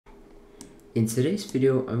In today's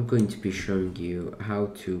video, I'm going to be showing you how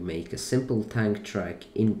to make a simple tank track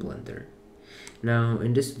in Blender. Now,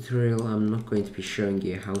 in this tutorial, I'm not going to be showing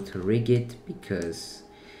you how to rig it because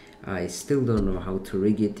I still don't know how to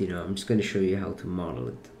rig it. I'm just going to show you how to model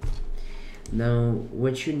it. Now,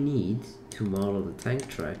 what you need to model the tank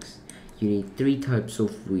tracks, you need three types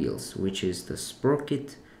of wheels, which is the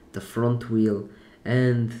sprocket, the front wheel,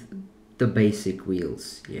 and the basic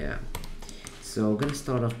wheels. Yeah. So I'm gonna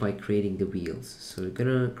start off by creating the wheels. So we're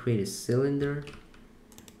gonna create a cylinder,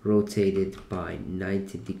 rotate it by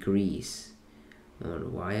 90 degrees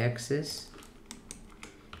on y-axis,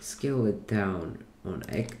 scale it down on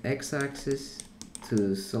x-axis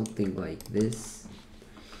to something like this.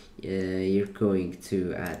 You're going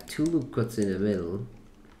to add two loop cuts in the middle,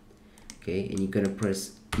 okay, and you're gonna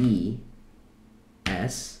press E,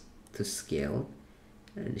 S to scale,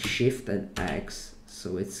 and Shift and X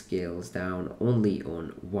so it scales down only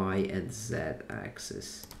on Y and Z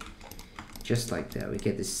axis. Just like that, we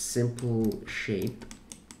get this simple shape,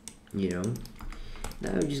 Now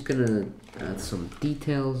I'm just gonna add some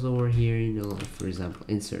details over here, like for example,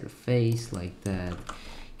 insert a face like that.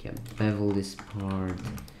 You can bevel this part.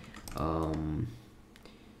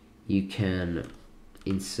 You can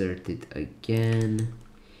insert it again,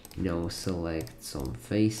 select some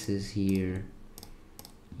faces here.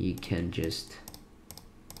 You can just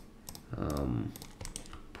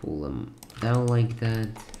pull them down like that.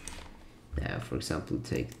 Now, for example,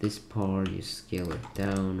 take this part, you scale it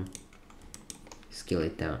down,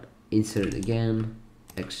 insert it again,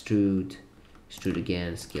 extrude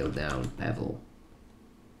again, scale down, bevel.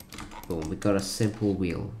 Boom, we got a simple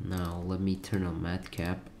wheel. Now let me turn on matte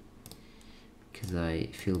cap because I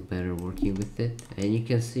feel better working with it, and you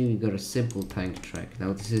can see we got a simple tank track.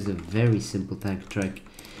 Now this is a very simple tank track.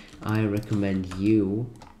 I recommend you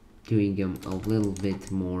doing them a little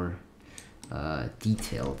bit more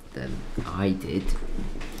detailed than I did.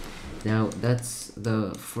 Now that's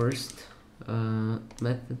the first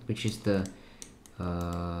method, which is this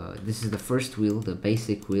is the first wheel, the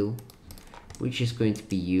basic wheel, which is going to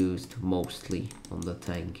be used mostly on the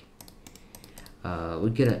tank. We're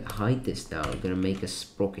gonna hide this now. We're gonna make a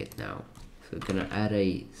sprocket now. So we're gonna add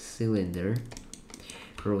a cylinder,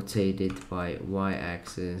 rotate it by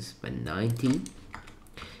y-axis by 90.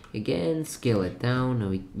 Again, scale it down.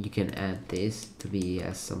 Now you can add this to be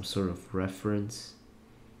as some sort of reference,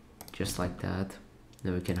 just like that.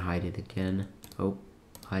 Now we can hide it again.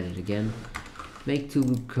 Hide it again. Make two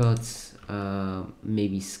loop cuts.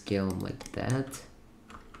 Maybe scale them like that.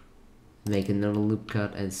 Make another loop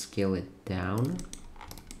cut and scale it down.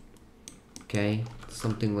 Okay,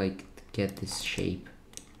 something like to get this shape.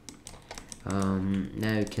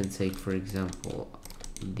 Now you can take, for example,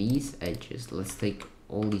 these edges. Let's take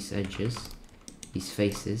all these edges, these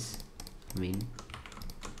faces.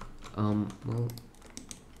 Well,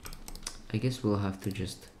 I guess we'll have to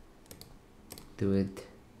just do it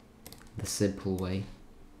the simple way.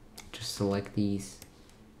 Just select these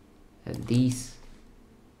and these,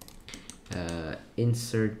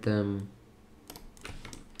 insert them,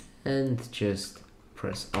 and just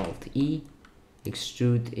press Alt E,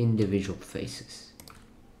 extrude individual faces.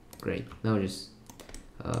 Great. Now just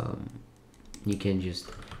you can just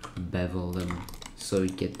bevel them so you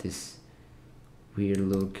get this weird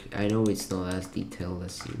look. I know it's not as detailed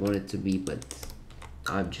as you want it to be, but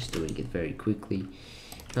I'm just doing it very quickly.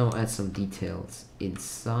 Now add some details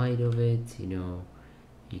inside of it. You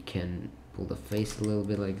can pull the face a little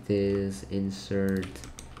bit like this, insert,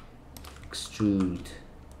 extrude,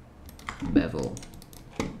 bevel,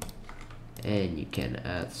 and you can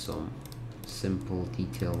add some simple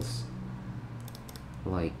details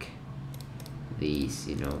like these.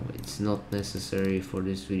 It's not necessary for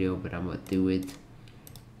this video, but I'm gonna do it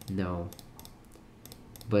now.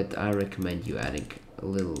 But I recommend you adding a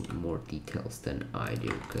little more details than I do,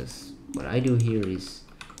 because what I do here is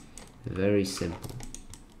very simple.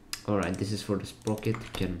 Alright, this is for the sprocket. You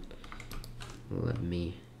can let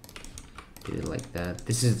me do it like that.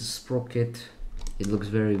 This is the sprocket. It looks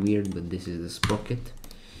very weird, but this is the sprocket.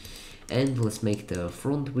 And let's make the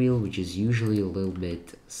front wheel, which is usually a little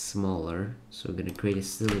bit smaller. So we're gonna create a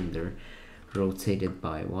cylinder, rotate it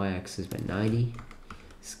by y-axis by 90,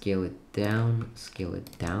 scale it down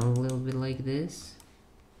a little bit like this.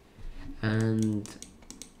 And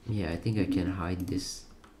yeah, I think I can hide this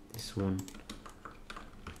one.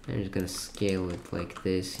 I'm just gonna scale it like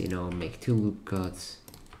this, make two loop cuts,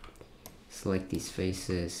 select these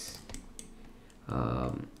faces,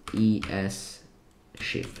 ES,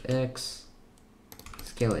 Shift X,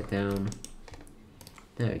 scale it down.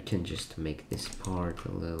 Now I can just make this part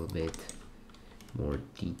a little bit more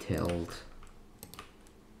detailed.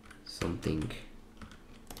 something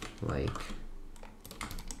like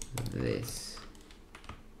this.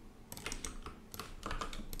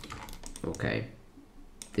 Okay,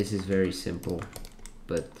 this is very simple,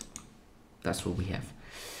 but that's what we have.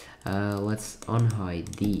 Let's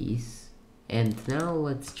unhide these, and now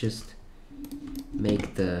let's just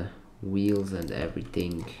make the wheels and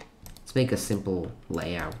everything. Let's make a simple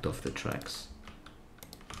layout of the tracks.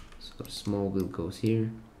 So small wheel goes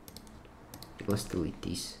here. Let's delete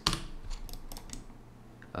these.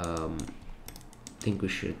 I think we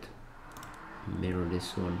should mirror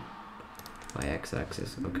this one by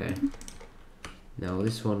x-axis. Okay, now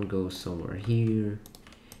this one goes somewhere here.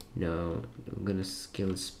 Now I'm gonna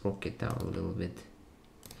scale Sprocket down a little bit.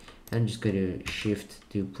 I'm just gonna shift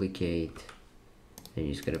duplicate and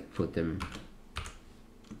just gonna put them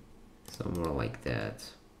somewhere like that.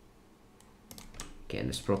 Okay, and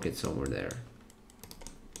the Sprocket somewhere there.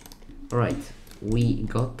 Alright, we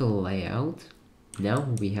got the layout. Now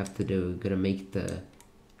what we have to do, we're gonna make the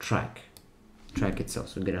track itself.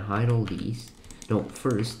 So we're gonna hide all these. No,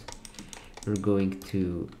 first we're going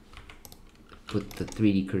to put the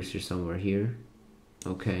 3D cursor somewhere here.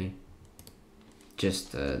 Okay,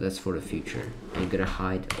 just that's for the future. I'm gonna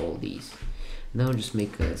hide all these. Now just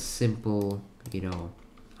make a simple, you know,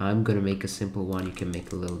 I'm gonna make a simple one. You can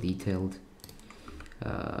make a little detailed.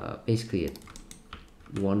 Basically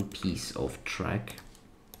one piece of track.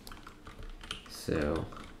 So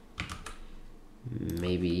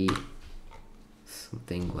maybe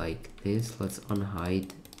something like this. Let's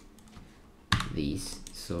unhide these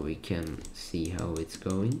so we can see how it's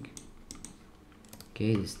going.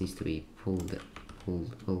 Okay, this needs to be pulled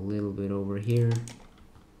a little bit over here.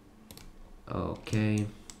 Okay,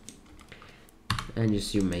 and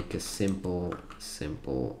just you make a simple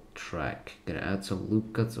track. Gonna add some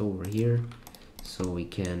loop cuts over here so we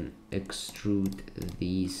can extrude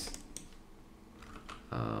these.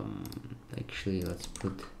 Actually, let's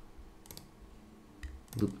put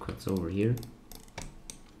loop cuts over here,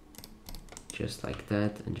 just like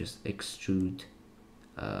that, and just extrude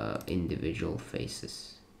individual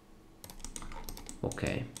faces.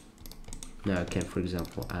 Okay, now I can, for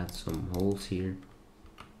example, add some holes here,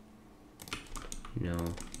 you know,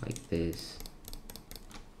 like this.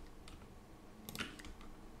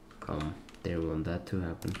 There, we want that to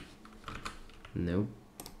happen. Nope.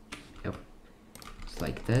 Yep, just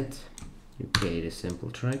like that. You create a simple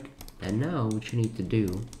track, and now what you need to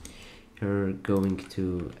do, you're going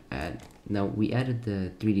to add, now we added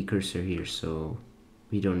the 3D cursor here, so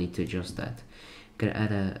we don't need to adjust that. Gonna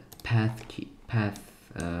add a path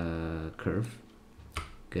curve.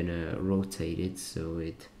 Gonna rotate it so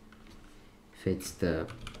it fits the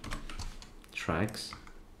tracks.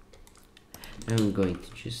 And I'm going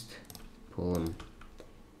to just pull them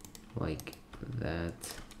like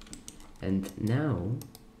that, and now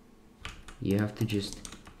you have to just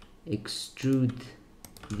extrude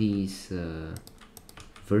these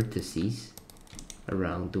vertices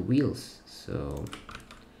around the wheels. So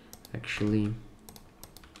actually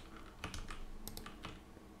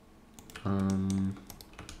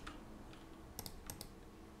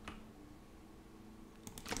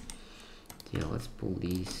yeah, let's pull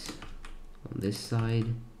these on this side.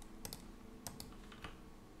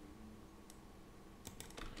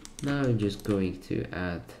 Now I'm just going to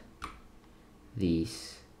add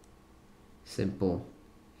these simple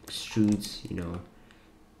extrudes, you know,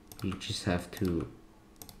 you just have to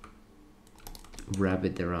wrap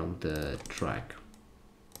it around the track.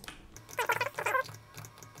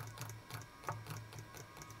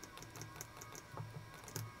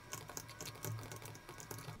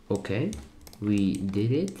 Okay, we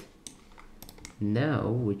did it. Now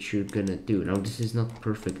what you're gonna do, now this is not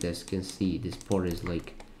perfect, as you can see, this part is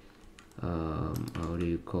like how do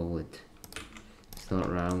you call it, it's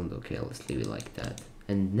not round. Okay, let's leave it like that.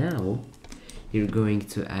 And now you're going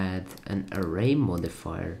to add an array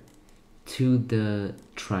modifier to the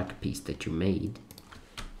track piece that you made.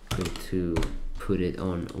 Go to put it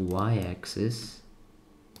on y-axis,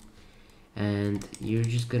 and you're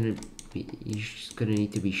just gonna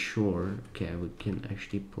need to be sure. Okay, we can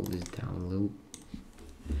actually pull this down a little.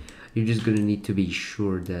 You're just gonna need to be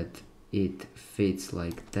sure that it fits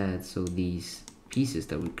like that, so these pieces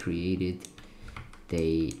that we created,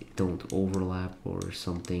 they don't overlap or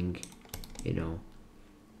something, you know.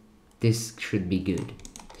 This should be good.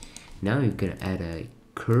 Now you're gonna add a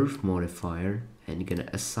curve modifier, and you're gonna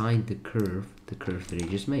assign the curve that you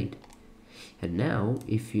just made. And now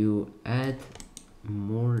if you add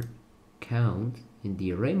more count in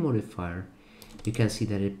the array modifier, you can see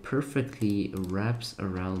that it perfectly wraps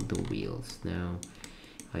around the wheels. Now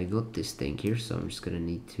I got this thing here, so I'm just gonna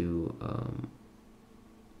need to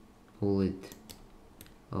pull it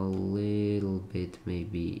a little bit,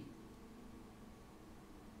 maybe,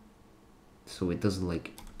 so it doesn't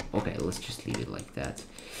like, okay, let's just leave it like that.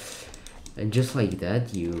 And just like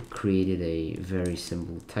that, you created a very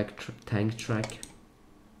simple tank track.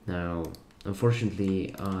 Now,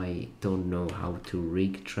 unfortunately, I don't know how to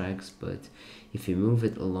rig tracks, but if you move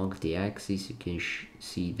it along the axis, you can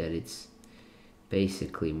see that it's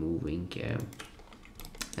basically moving.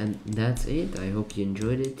 And that's it. I hope you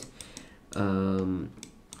enjoyed it.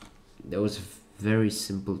 That was a very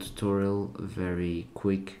simple tutorial, very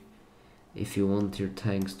quick. If you want your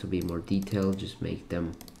tanks to be more detailed, just make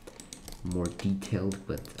them more detailed,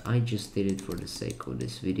 but I just did it for the sake of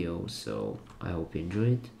this video, so I hope you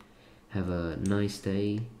enjoyed. Have a nice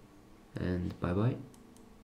day, and bye bye.